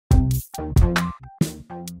Ed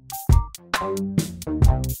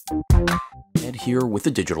here with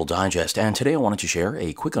the Digital Digest, and today I wanted to share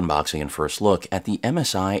a quick unboxing and first look at the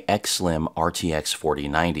MSI X SLIM RTX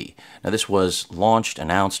 4090. Now this was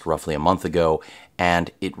announced roughly a month ago,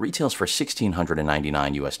 and it retails for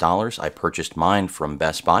 $1,699 US. I purchased mine from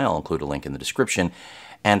Best Buy. I'll include a link in the description.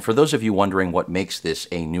 And for those of you wondering what makes this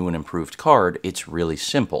a new and improved card, it's really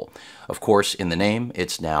simple. Of course, in the name,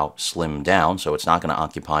 it's now slimmed down, so it's not going to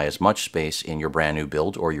occupy as much space in your brand new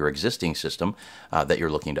build or your existing system that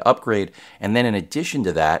you're looking to upgrade. And then in addition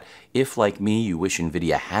to that, if like me, you wish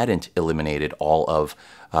Nvidia hadn't eliminated all of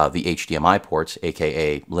the HDMI ports,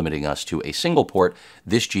 aka limiting us to a single port,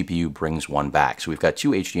 this GPU brings one back. So we've got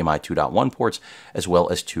two HDMI 2.1 ports as well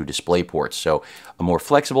as two display ports. So a more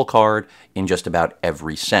flexible card in just about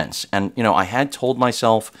every sense. And, you know, I had told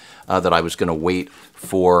myself that I was going to wait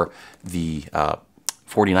for the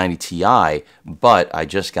 4090 Ti, but I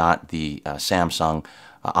just got the Samsung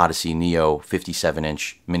Odyssey Neo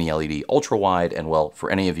 57-inch mini LED ultra wide, and well,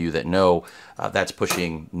 for any of you that know, that's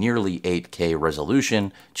pushing nearly 8K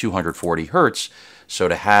resolution, 240 hertz. So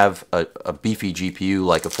to have a beefy GPU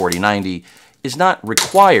like a 4090 is not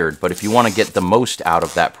required, but if you want to get the most out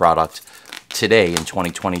of that product today in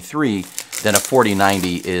 2023, then a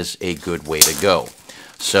 4090 is a good way to go.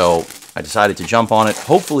 So I decided to jump on it.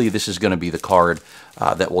 Hopefully this is going to be the card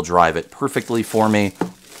that will drive it perfectly for me.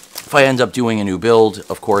 If I end up doing a new build,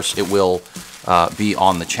 of course, it will be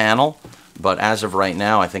on the channel. But as of right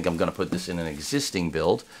now, I think I'm going to put this in an existing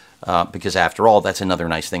build because, after all, that's another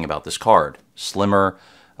nice thing about this card. Slimmer,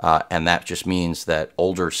 and that just means that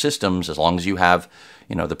older systems, as long as you have,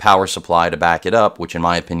 you know, the power supply to back it up, which in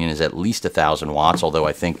my opinion is at least 1,000 watts, although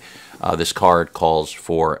I think this card calls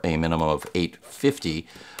for a minimum of 850.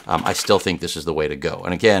 I still think this is the way to go.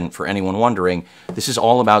 And again, for anyone wondering, this is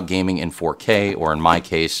all about gaming in 4K, or in my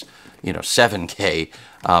case, you know, 7K,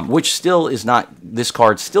 which still is not, this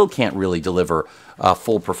card still can't really deliver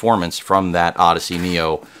full performance from that Odyssey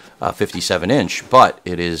Neo 57-inch, but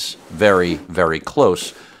it is very, very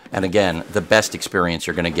close. And again, the best experience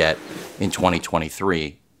you're going to get in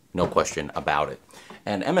 2023, no question about it.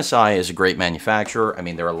 And MSI is a great manufacturer. I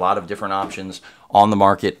mean, there are a lot of different options on the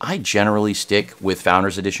market. I generally stick with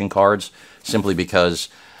Founders Edition cards simply because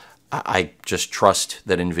I just trust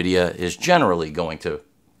that Nvidia is generally going to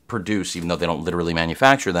produce, even though they don't literally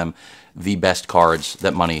manufacture them, the best cards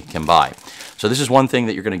that money can buy. So this is one thing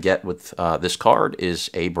that you're going to get with this card is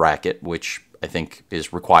a bracket, which I think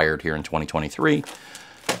is required here in 2023.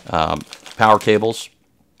 Power cables.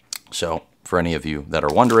 So for any of you that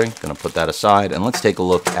are wondering, going to put that aside, and let's take a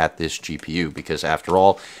look at this GPU, because after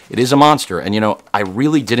all, it is a monster. And you know, I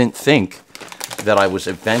really didn't think that I was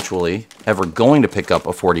eventually ever going to pick up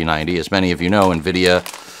a 4090. As many of you know, Nvidia,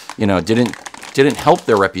 you know, didn't help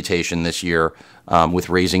their reputation this year with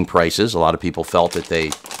raising prices. A lot of people felt that they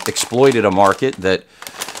exploited a market that,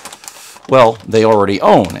 well, they already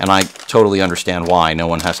own, and I totally understand why. No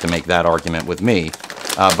one has to make that argument with me.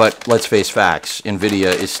 But let's face facts.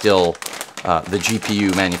 Nvidia is still the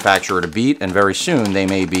GPU manufacturer to beat, and very soon they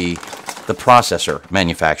may be the processor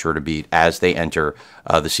manufacturer to beat as they enter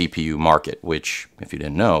the CPU market, which, if you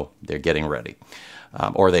didn't know, they're getting ready.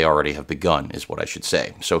 Or they already have begun, is what I should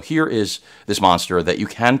say. So here is this monster that you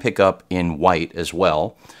can pick up in white as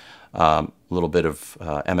well. A little bit of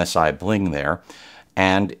MSI bling there.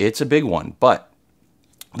 And it's a big one, but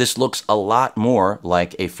this looks a lot more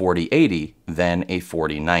like a 4080 than a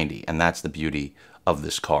 4090, and that's the beauty of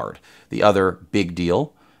this card. The other big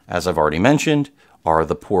deal, as I've already mentioned, are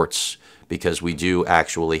the ports, because we do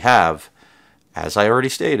actually have, as I already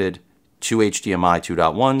stated, two HDMI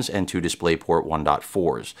 2.1s and two DisplayPort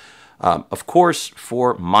 1.4s. Of course,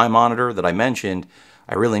 for my monitor that I mentioned,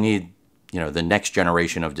 I really need, you know, the next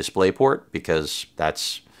generation of DisplayPort, because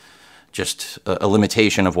that's just a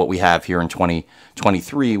limitation of what we have here in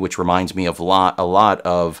 2023, which reminds me of a lot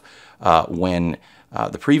of when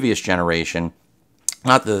the previous generation,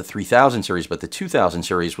 not the 3000 series, but the 2000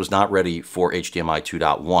 series, was not ready for HDMI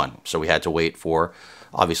 2.1. So we had to wait for,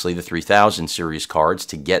 obviously, the 3000 series cards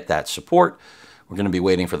to get that support. We're going to be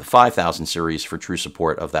waiting for the 5000 series for true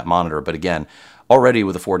support of that monitor. But again, already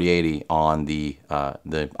with the 4080 on the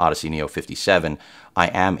Odyssey Neo 57, I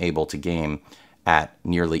am able to game at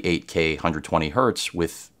nearly 8K 120 hertz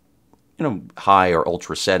with, you know, high or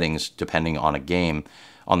ultra settings depending on the game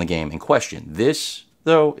in question. This,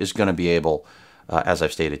 though, is going to be able, as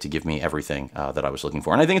I've stated, to give me everything that I was looking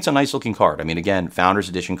for. And I think it's a nice looking card. I mean, again, Founders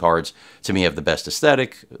Edition cards to me have the best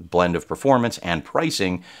aesthetic, blend of performance and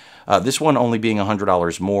pricing. This one only being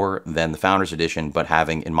 $100 more than the Founders Edition, but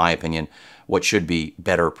having, in my opinion, what should be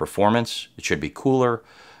better performance. It should be cooler.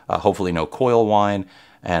 hopefully no coil whine,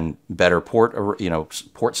 and better port,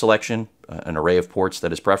 port selection, an array of ports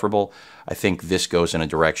that is preferable. I think this goes in a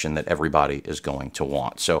direction that everybody is going to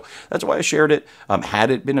want. So that's why I shared it.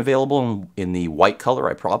 Had it been available in the white color,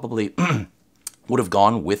 I probably would have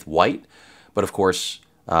gone with white, but of course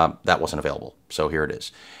that wasn't available. So here it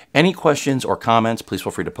is. Any questions or comments, please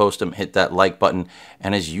feel free to post them, hit that like button,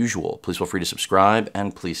 and as usual, please feel free to subscribe,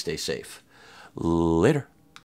 and please stay safe. Later.